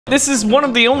This is one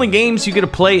of the only games you get to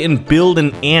play and build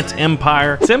an ant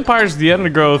empire. This empire's the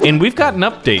Undergrowth, and we've got an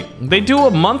update. They do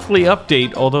a monthly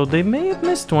update, although they may have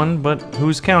missed one, but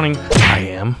who's counting? I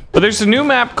am. But there's a new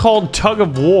map called Tug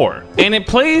of War, and it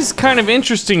plays kind of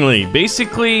interestingly.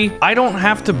 Basically, I don't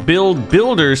have to build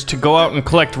builders to go out and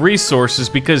collect resources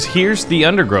because here's the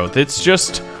Undergrowth. It's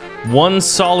just one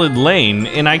solid lane,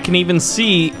 and I can even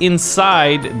see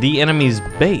inside the enemy's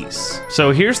base. So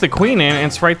here's the queen ant, and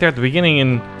it's right there at the beginning,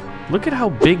 and look at how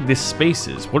big this space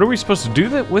is. What are we supposed to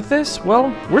do with this?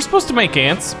 Well, we're supposed to make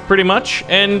ants, pretty much,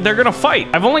 and they're gonna fight.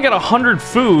 I've only got 100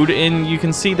 food, and you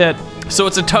can see that. So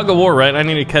it's a tug of war, right? I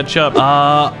need to catch up.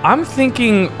 I'm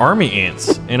thinking army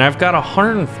ants, and I've got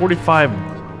 145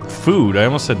 food. I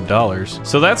almost said dollars.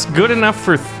 So that's good enough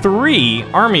for 3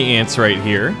 army ants right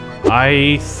here.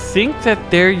 I think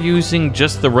that they're using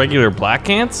just the regular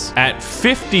black ants at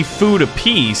 50 food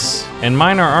apiece, and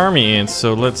mine are army ants,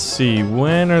 so let's see,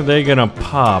 when are they gonna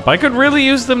pop? I could really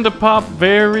use them to pop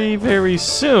very, very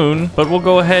soon, but we'll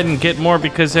go ahead and get more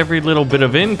because every little bit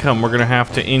of income we're gonna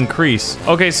have to increase.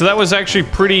 Okay, so that was actually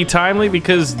pretty timely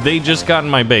because they just got in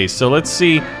my base, so let's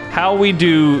see how we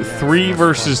do 3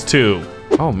 versus 2.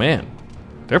 Oh man,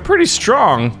 they're pretty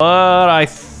strong, but I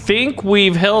think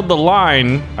we've held the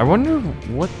line. I wonder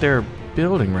what they're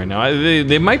building right now.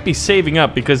 They might be saving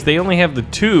up because they only have the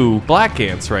 2 black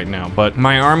ants right now, but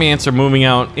my army ants are moving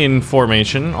out in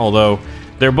formation, although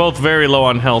they're both very low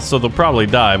on health, so they'll probably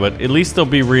die, but at least there'll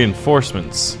be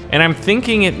reinforcements. And I'm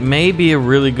thinking it may be a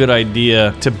really good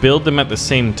idea to build them at the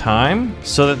same time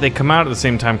so that they come out at the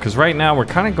same time, because right now we're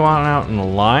kind of going out in a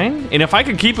line, and if I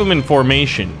could keep them in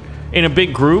formation in a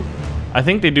big group, I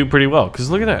think they do pretty well,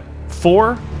 because look at that.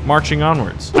 4 marching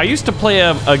onwards. I used to play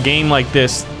a game like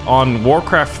this on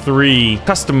Warcraft 3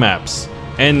 custom maps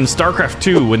and StarCraft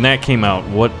 2 when that came out.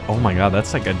 What? Oh my god,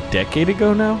 that's like a decade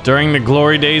ago now? During the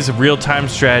glory days of real-time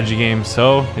strategy games.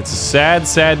 So it's a sad,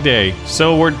 sad day.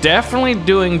 So we're definitely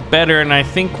doing better, and I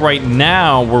think right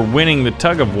now we're winning the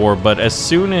tug of war, but as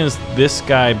soon as this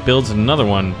guy builds another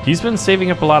one, he's been saving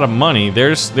up a lot of money.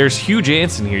 There's huge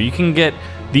ants in here. You can get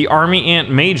the army ant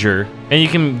major, and you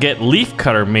can get leaf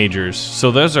cutter majors.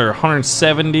 So those are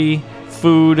 170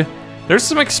 food. There's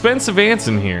some expensive ants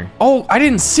in here. Oh, I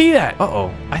didn't see that. Uh-oh,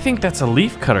 I think that's a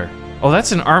leaf cutter. Oh,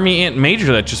 that's an army ant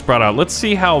major that just brought out. Let's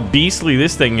see how beastly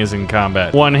this thing is in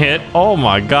combat. 1 hit. Oh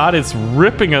my god, it's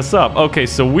ripping us up. Okay,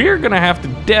 so we're gonna have to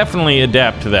definitely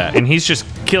adapt to that. And he's just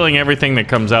killing everything that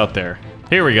comes out there.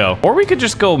 Here we go. Or we could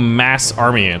just go mass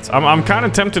army ants. I'm kind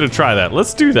of tempted to try that.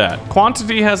 Let's do that.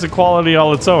 Quantity has a quality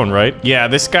all its own, right? Yeah,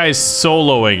 this guy's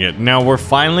soloing it. Now we're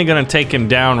finally gonna take him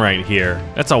down right here.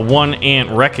 That's a 1 ant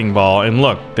wrecking ball. And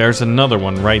look, there's another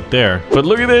one right there. But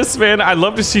look at this, man. I'd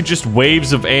love to see just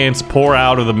waves of ants pour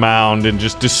out of the mound and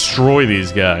just destroy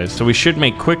these guys. So we should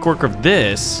make quick work of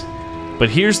this. But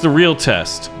here's the real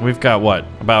test. We've got what?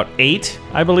 About 8,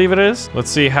 I believe it is. Let's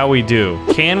see how we do.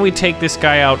 Can we take this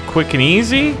guy out quick and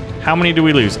easy? How many do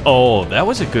we lose? Oh, that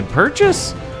was a good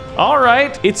purchase. All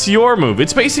right, it's your move.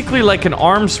 It's basically like an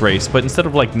arms race, but instead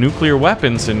of like nuclear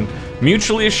weapons and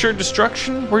mutually assured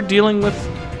destruction, we're dealing with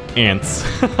ants.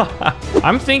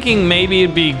 I'm thinking maybe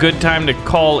it'd be a good time to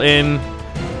call in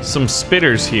some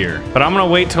spitters here, but I'm gonna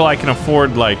wait till I can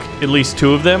afford like at least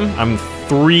 2 of them. I'm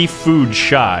 3 food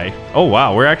shy. Oh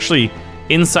wow, we're actually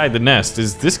inside the nest.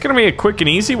 Is this gonna be a quick and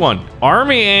easy one?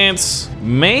 Army ants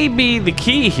may be the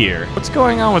key here. What's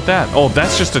going on with that? Oh,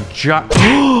 that's just a giant.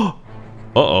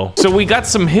 Uh-oh. So we got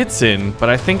some hits in, but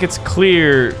I think it's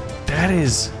clear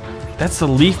that's the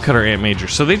leaf cutter ant major.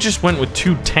 So they just went with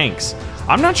 2 tanks.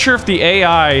 I'm not sure if the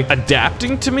AI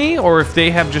adapting to me or if they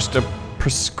have just a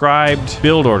prescribed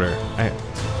build order.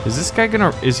 Is this guy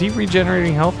is he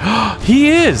regenerating health?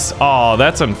 He is! Oh,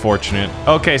 that's unfortunate.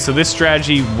 Okay, so this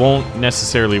strategy won't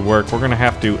necessarily work. We're gonna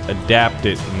have to adapt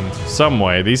it in some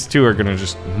way. These 2 are gonna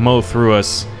just mow through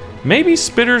us. Maybe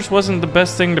spitters wasn't the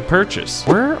best thing to purchase.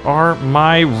 Where are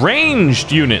my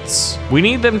ranged units? We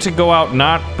need them to go out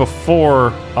not before,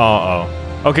 uh-oh.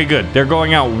 Okay, good. They're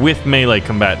going out with melee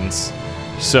combatants.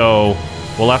 So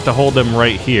we'll have to hold them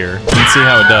right here and see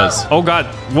how it does. Oh god,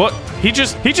 what? He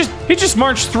just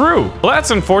marched through. Well,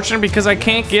 that's unfortunate because I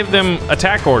can't give them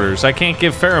attack orders. I can't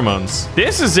give pheromones.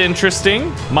 This is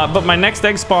interesting, but my next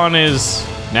egg spawn is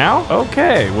now?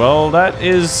 Okay, well, that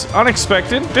is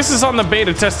unexpected. This is on the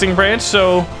beta testing branch,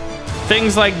 so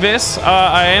things like this,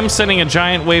 I am sending a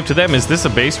giant wave to them. Is this a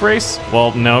base race?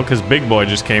 Well, no, because Big Boy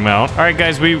just came out. All right,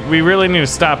 guys, we really need to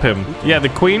stop him. Yeah, the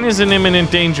queen is in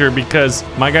imminent danger because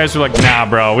my guys are like, nah,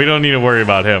 bro, we don't need to worry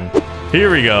about him. Here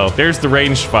we go. There's the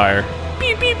ranged fire.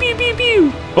 Beep, beep, beep. pew, pew,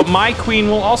 pew. But my queen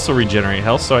will also regenerate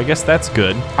health, so I guess that's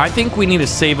good. I think we need to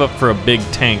save up for a big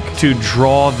tank to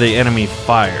draw the enemy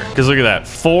fire. Because look at that.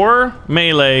 4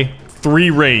 melee, 3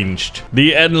 ranged.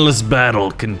 The endless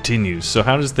battle continues. So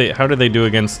how do they do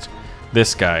against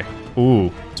this guy?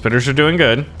 Ooh, spitters are doing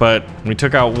good, but we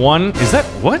took out 1. Is that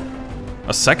what?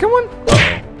 A second one?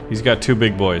 Uh-oh. He's got 2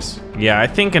 big boys. Yeah, I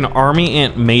think an army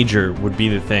ant major would be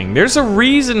the thing. There's a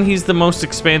reason he's the most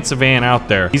expansive ant out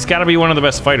there. He's got to be one of the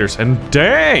best fighters. And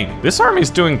dang, this army's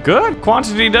doing good.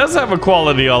 Quantity does have a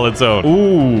quality all its own.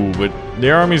 Ooh, but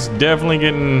their army's definitely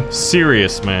getting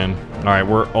serious, man. All right,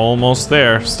 we're almost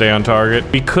there. Stay on target.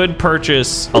 We could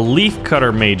purchase a leaf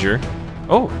cutter major.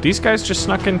 Oh, these guys just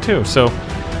snuck in too. So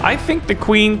I think the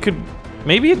queen could...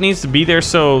 Maybe it needs to be there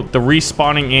so the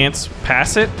respawning ants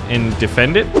pass it and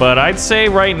defend it. But I'd say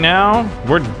right now,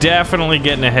 we're definitely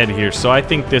getting ahead here. So I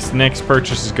think this next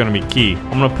purchase is going to be key.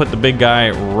 I'm going to put the big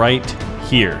guy right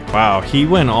here. Wow, he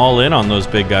went all in on those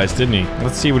big guys, didn't he?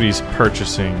 Let's see what he's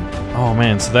purchasing. Oh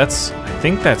man, so that's... I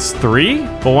think that's 3.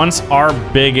 But once our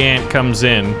big ant comes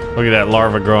in, look at that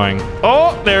larva growing.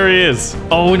 Oh, there he is.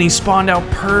 Oh, and he spawned out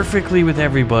perfectly with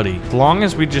everybody. As long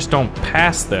as we just don't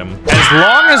pass them. As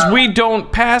long as we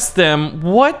don't pass them,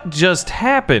 what just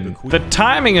happened? The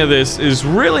timing of this is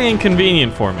really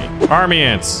inconvenient for me. Army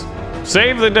ants.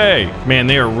 Save the day. Man,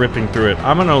 they are ripping through it.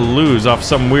 I'm gonna lose off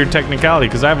some weird technicality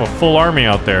because I have a full army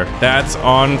out there. That's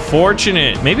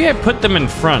unfortunate. Maybe I put them in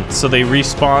front so they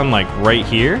respawn like right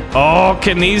here. Oh,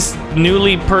 can these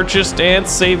newly purchased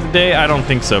ants save the day? I don't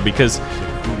think so because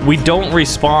we don't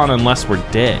respawn unless we're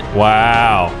dead.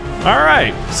 Wow. All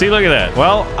right. See, look at that.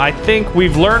 Well, I think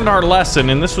we've learned our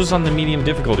lesson and this was on the medium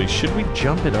difficulty. Should we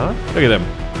jump it up? Look at them.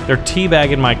 They're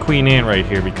teabagging my queen ant right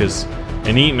here because...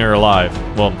 And eating her alive.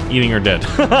 Well, eating her dead.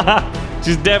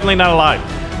 She's definitely not alive.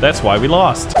 That's why we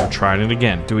lost. We're trying it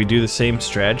again. Do we do the same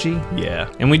strategy?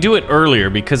 Yeah. And we do it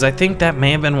earlier because I think that may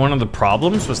have been one of the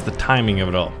problems was the timing of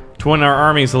it all. To when our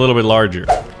army's a little bit larger.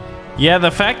 Yeah,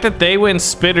 the fact that they win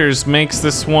spitters makes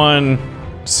this one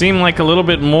seem like a little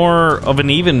bit more of an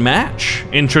even match,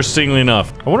 interestingly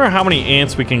enough. I wonder how many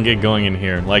ants we can get going in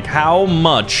here. Like, how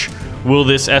much will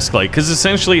this escalate? Because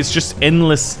essentially it's just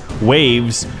endless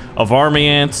waves of army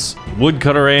ants,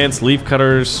 woodcutter ants, leaf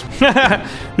cutters.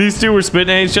 These two were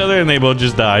spitting at each other and they both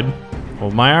just died. Well,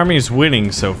 my army is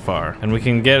winning so far. And we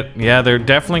can get, yeah, they're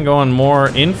definitely going more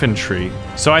infantry.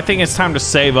 So I think it's time to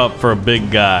save up for a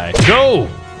big guy. Go!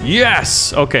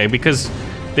 Yes! Okay, because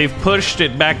they've pushed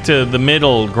it back to the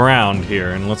middle ground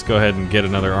here. And let's go ahead and get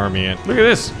another army ant. Look at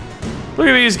this. Look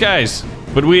at these guys.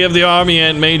 But we have the army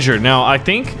ant major. Now, I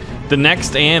think the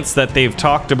next ants that they've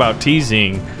talked about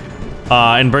teasing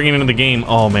and bringing into the game,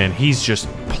 oh man, he's just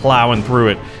plowing through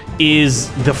it, is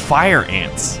the fire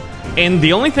ants. And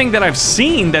the only thing that I've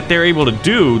seen that they're able to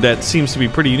do that seems to be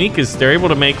pretty unique is they're able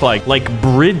to make like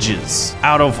bridges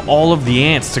out of all of the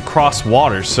ants to cross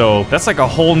water. So that's like a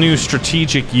whole new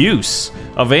strategic use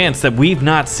of ants that we've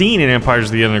not seen in Empires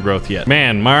of the Undergrowth yet.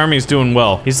 Man, my army's doing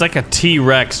well. He's like a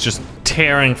T-Rex just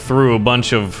tearing through a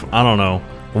bunch of, I don't know,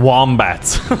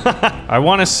 wombats. I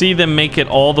want to see them make it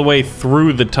all the way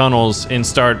through the tunnels and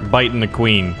start biting the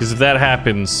queen. Because if that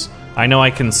happens, I know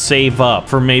I can save up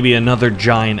for maybe another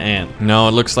giant ant. No,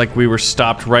 it looks like we were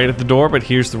stopped right at the door, but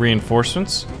here's the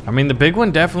reinforcements. I mean, the big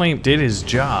one definitely did his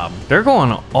job. They're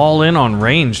going all in on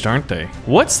ranged, aren't they?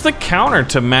 What's the counter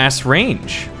to mass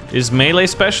range? Is melee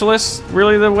specialist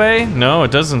really the way? No,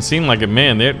 it doesn't seem like it,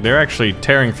 man. They're actually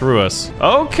tearing through us.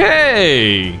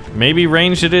 Okay, maybe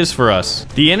ranged it is for us.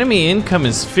 The enemy income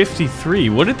is 53.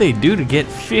 What did they do to get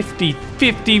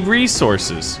 50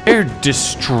 resources? They're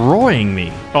destroying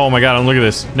me. Oh my god, and look at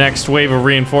this. Next wave of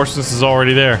reinforcements is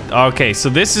already there. Okay, so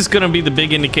this is gonna be the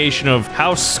big indication of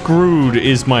how screwed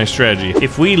is my strategy.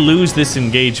 If we lose this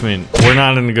engagement, we're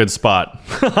not in a good spot.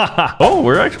 Oh,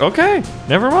 we're actually, okay,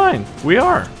 never mind. We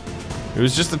are. It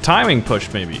was just a timing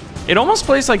push, maybe. It almost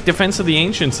plays like Defense of the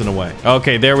Ancients in a way.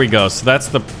 Okay, there we go. So that's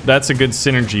a good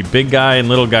synergy. Big guy and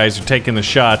little guys are taking the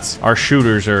shots. Our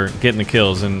shooters are getting the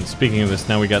kills. And speaking of this,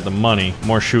 now we got the money.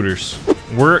 More shooters.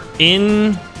 We're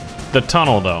in the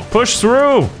tunnel, though. Push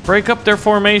through! Break up their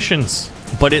formations.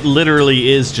 But it literally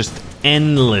is just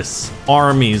endless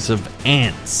armies of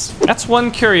ants. That's one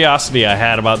curiosity I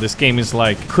had about this game is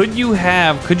like, could you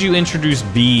introduce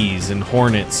bees and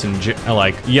hornets and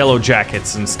like yellow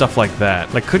jackets and stuff like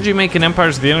that? Like, could you make an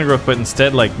Empires of the Undergrowth, but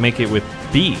instead like make it with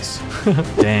bees?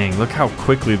 Dang, look how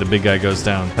quickly the big guy goes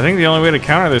down. I think the only way to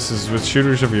counter this is with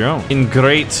shooters of your own. In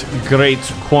great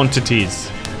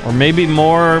quantities. Or maybe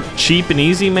more cheap and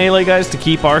easy melee guys to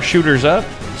keep our shooters up.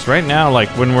 Because right now, like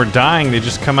when we're dying, they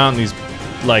just come out in these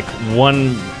like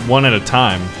one at a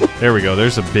time. There we go.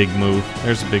 There's a big move.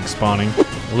 There's a big spawning.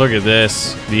 Look at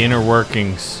this. The inner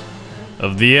workings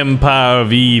of the Empire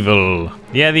of Evil.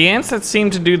 Yeah, the ants that seem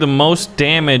to do the most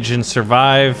damage and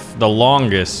survive the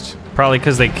longest, probably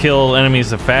because they kill enemies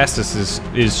the fastest,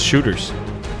 is shooters.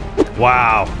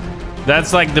 Wow.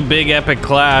 That's like the big epic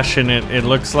clash, and it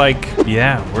looks like,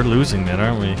 yeah, we're losing that,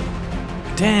 aren't we?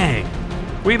 Dang.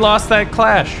 We lost that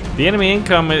clash. The enemy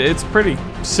income, it's pretty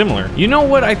similar. You know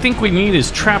what I think we need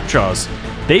is Trapjaws.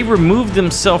 They remove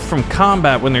themselves from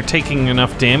combat when they're taking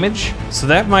enough damage, so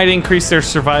that might increase their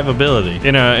survivability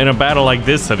in a battle like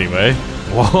this anyway.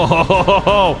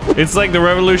 Whoa! It's like the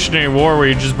Revolutionary War where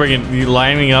you're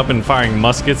lining up and firing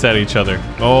muskets at each other.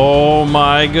 Oh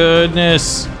my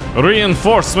goodness!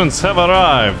 Reinforcements have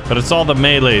arrived, but it's all the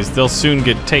melees. They'll soon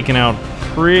get taken out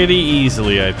pretty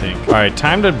easily, I think. All right,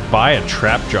 time to buy a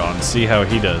Trapjaw and see how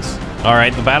he does. All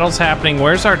right, the battle's happening.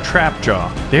 Where's our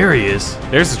Trapjaw? There he is.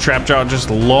 There's the Trapjaw, just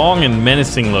long and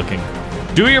menacing looking.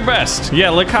 Do your best. Yeah,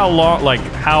 look how long, like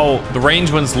how the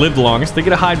ranged ones live the longest. They get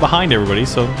to hide behind everybody,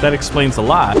 so that explains a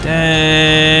lot.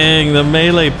 Dang, the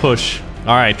melee push.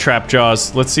 All right,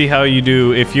 Trapjaws, let's see how you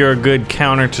do if you're a good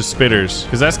counter to Spitters,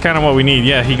 because that's kind of what we need.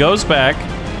 Yeah, he goes back.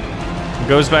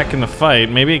 Goes back in the fight.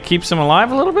 Maybe it keeps him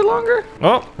alive a little bit longer?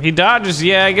 Oh, he dodges.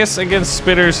 Yeah, I guess against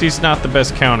Spitters, he's not the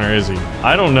best counter, is he?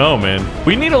 I don't know, man.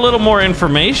 We need a little more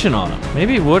information on him.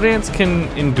 Maybe wood ants can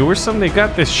endure some? They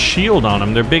got this shield on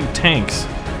them. They're big tanks,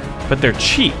 but they're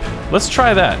cheap. Let's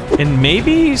try that. And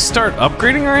maybe start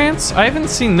upgrading our ants? I haven't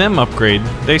seen them upgrade.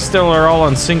 They still are all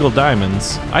on single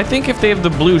diamonds. I think if they have the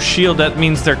blue shield, that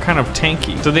means they're kind of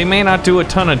tanky. So they may not do a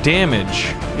ton of damage.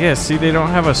 Yeah, see, they don't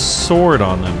have a sword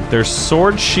on them. They're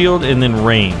sword, shield, and then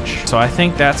range. So I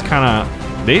think that's kind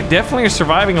of... They definitely are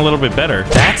surviving a little bit better.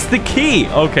 That's the key.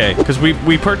 Okay, because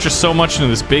we purchased so much into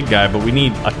this big guy, but we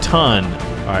need a ton.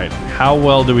 All right, how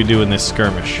well do we do in this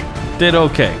skirmish? Did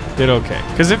okay, did okay.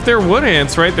 Because if they're wood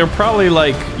ants, right, they're probably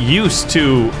like used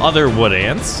to other wood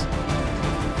ants.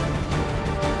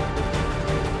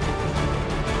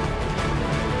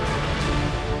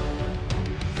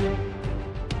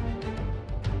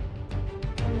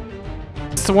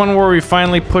 It's the one where we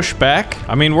finally push back.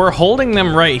 I mean, we're holding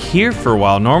them right here for a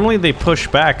while. Normally they push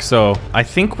back, so I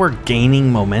think we're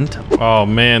gaining momentum. Oh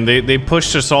man, they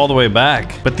pushed us all the way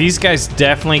back. But these guys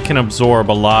definitely can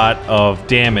absorb a lot of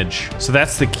damage. So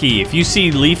that's the key. If you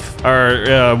see leaf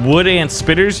or wood ant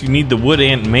spitters, you need the wood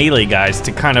ant melee guys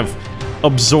to kind of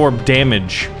absorb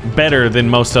damage better than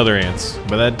most other ants.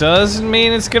 But that doesn't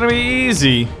mean it's gonna be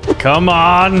easy. Come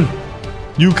on,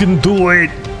 you can do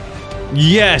it.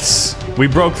 Yes, we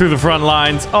broke through the front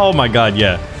lines. Oh my god,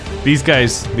 yeah. These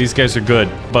guys are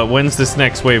good. But when's this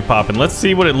next wave popping? Let's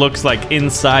see what it looks like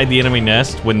inside the enemy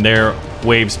nest when their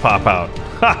waves pop out.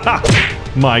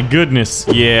 My goodness.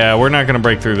 Yeah, we're not gonna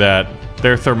break through that.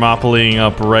 They're thermopilating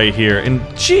up right here. And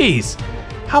geez,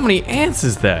 how many ants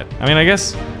is that? I mean, I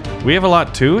guess we have a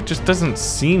lot too. It just doesn't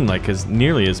seem like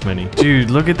nearly as many. Dude,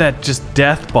 look at that just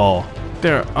death ball.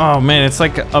 There, oh man, it's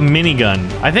like a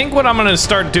minigun. I think what I'm gonna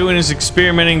start doing is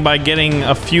experimenting by getting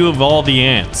a few of all the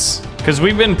ants. Because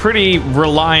we've been pretty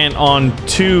reliant on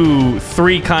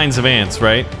 2-3 kinds of ants,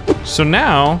 right? So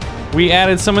now, we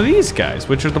added some of these guys,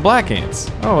 which are the black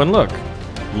ants. Oh, and look.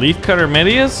 Leafcutter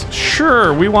medias?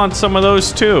 Sure, we want some of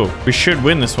those too. We should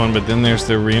win this one, but then there's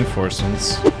their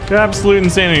reinforcements. Absolute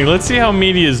insanity. Let's see how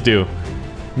medias do.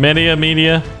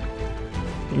 Media.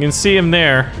 You can see him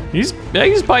there. He's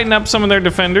biting up some of their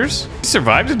defenders. He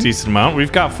survived a decent amount.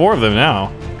 We've got 4 of them now.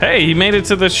 Hey, he made it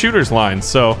to the shooter's line,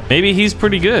 so maybe he's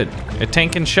pretty good at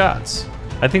tanking shots.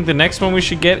 I think the next one we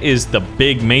should get is the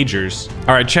big majors.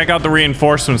 All right, check out the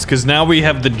reinforcements, because now we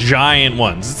have the giant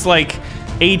ones. It's like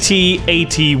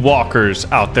AT walkers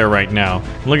out there right now.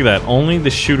 Look at that, only the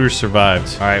shooters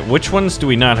survived. All right, which ones do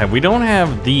we not have? We don't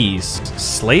have these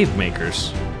slave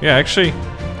makers. Yeah, actually,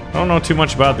 I don't know too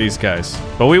much about these guys,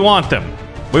 but we want them.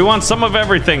 We want some of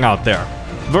everything out there.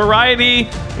 Variety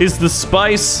is the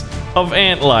spice of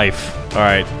ant life. All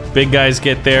right, big guys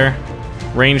get there.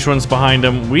 Ranged ones behind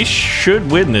them. We should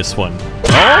win this one.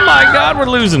 Oh my god, we're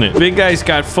losing it. Big guys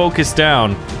got focused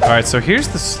down. All right, so here's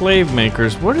the slave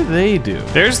makers. What do they do?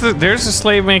 There's the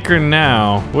slave maker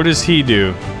now. What does he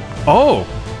do? Oh,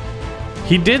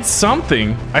 he did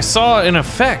something. I saw an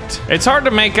effect. It's hard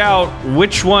to make out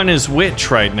which one is which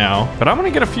right now, but I'm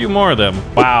gonna get a few more of them.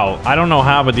 Wow, I don't know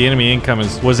how, but the enemy income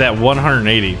was at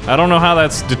 180. I don't know how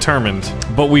that's determined,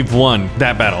 but we've won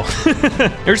that battle.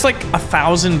 There's like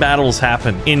 1,000 battles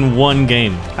happen in one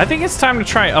game. I think it's time to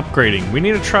try upgrading. We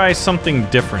need to try something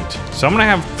different. So I'm gonna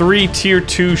have 3 tier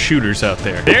 2 shooters out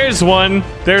there. There's one.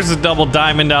 There's a double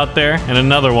diamond out there and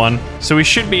another one. So we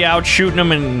should be out shooting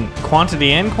them in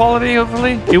quantity and quality,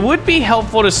 hopefully. It would be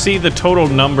helpful to see the total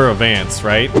number of ants,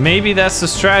 right? Maybe that's the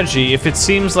strategy. If it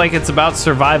seems like it's about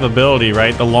survivability,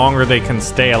 right? The longer they can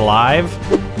stay alive,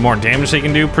 the more damage they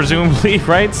can do, presumably,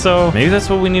 right? So maybe that's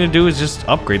what we need to do is just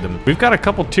upgrade them. We've got a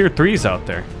couple tier 3s out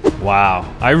there.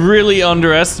 Wow. I really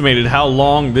underestimated how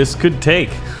long this could take.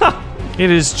 It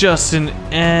is just an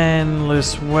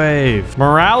endless wave.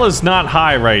 Morale is not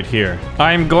high right here.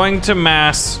 I'm going to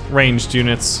mass ranged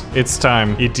units. It's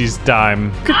time. It is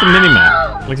time. Look at the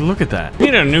minimap. Like, look at that. We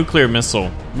need a nuclear missile.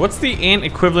 What's the ant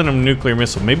equivalent of a nuclear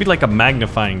missile? Maybe like a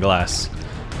magnifying glass.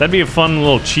 That'd be a fun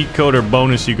little cheat code or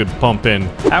bonus you could pump in.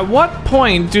 At what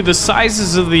point do the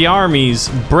sizes of the armies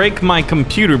break my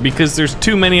computer because there's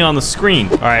too many on the screen?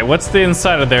 All right, what's the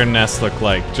inside of their nest look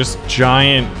like? Just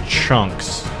giant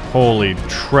chunks. Holy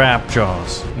trap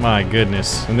jaws. My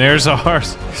goodness. And there's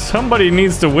ours. Somebody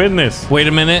needs to win this. Wait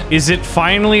a minute. Is it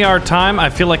finally our time? I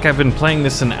feel like I've been playing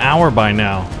this an hour by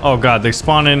now. Oh God, they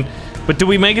spawn in. But did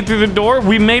we make it through the door?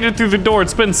 We made it through the door.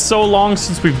 It's been so long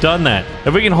since we've done that.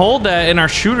 If we can hold that and our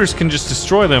shooters can just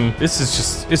destroy them, it's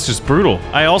just brutal.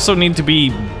 I also need to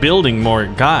be building more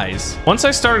guys. Once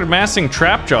I started massing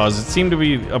trap jaws, it seemed to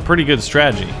be a pretty good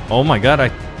strategy. Oh my God, I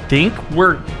think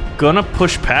we're gonna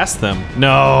push past them.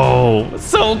 No,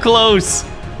 so close.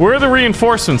 Where are the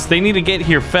reinforcements? They need to get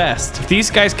here fast. If these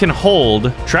guys can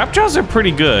hold, trap jaws are pretty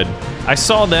good. I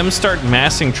saw them start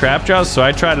massing trap jaws, so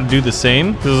I try to do the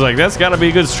same. This is like, that's gotta be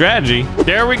a good strategy.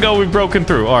 There we go, we've broken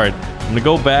through. All right, I'm gonna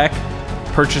go back,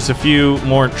 purchase a few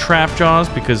more trap jaws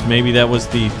because maybe that was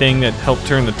the thing that helped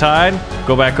turn the tide.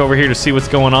 Go back over here to see what's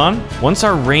going on. Once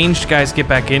our ranged guys get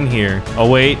back in here. Oh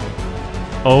wait,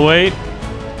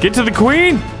 get to the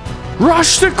queen.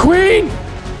 Rush the queen!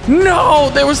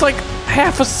 No, there was like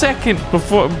half a second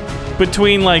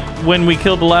between like when we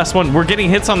killed the last one. We're getting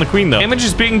hits on the queen though. Damage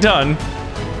is being done.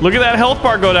 Look at that health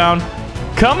bar go down.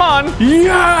 Come on.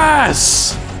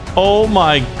 Yes! Oh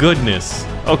my goodness.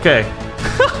 Okay.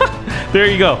 There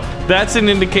you go. That's an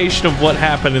indication of what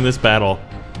happened in this battle.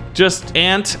 Just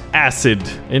ant acid,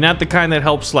 and not the kind that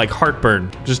helps like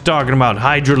heartburn. Just talking about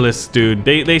Hydralisk, dude.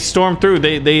 They stormed through.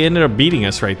 They ended up beating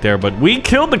us right there, but we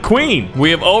killed the queen.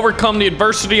 We have overcome the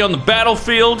adversity on the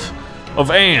battlefield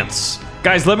of ants.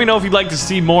 Guys, let me know if you'd like to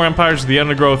see more Empires of the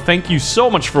Undergrowth. Thank you so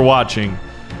much for watching,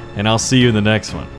 and I'll see you in the next one.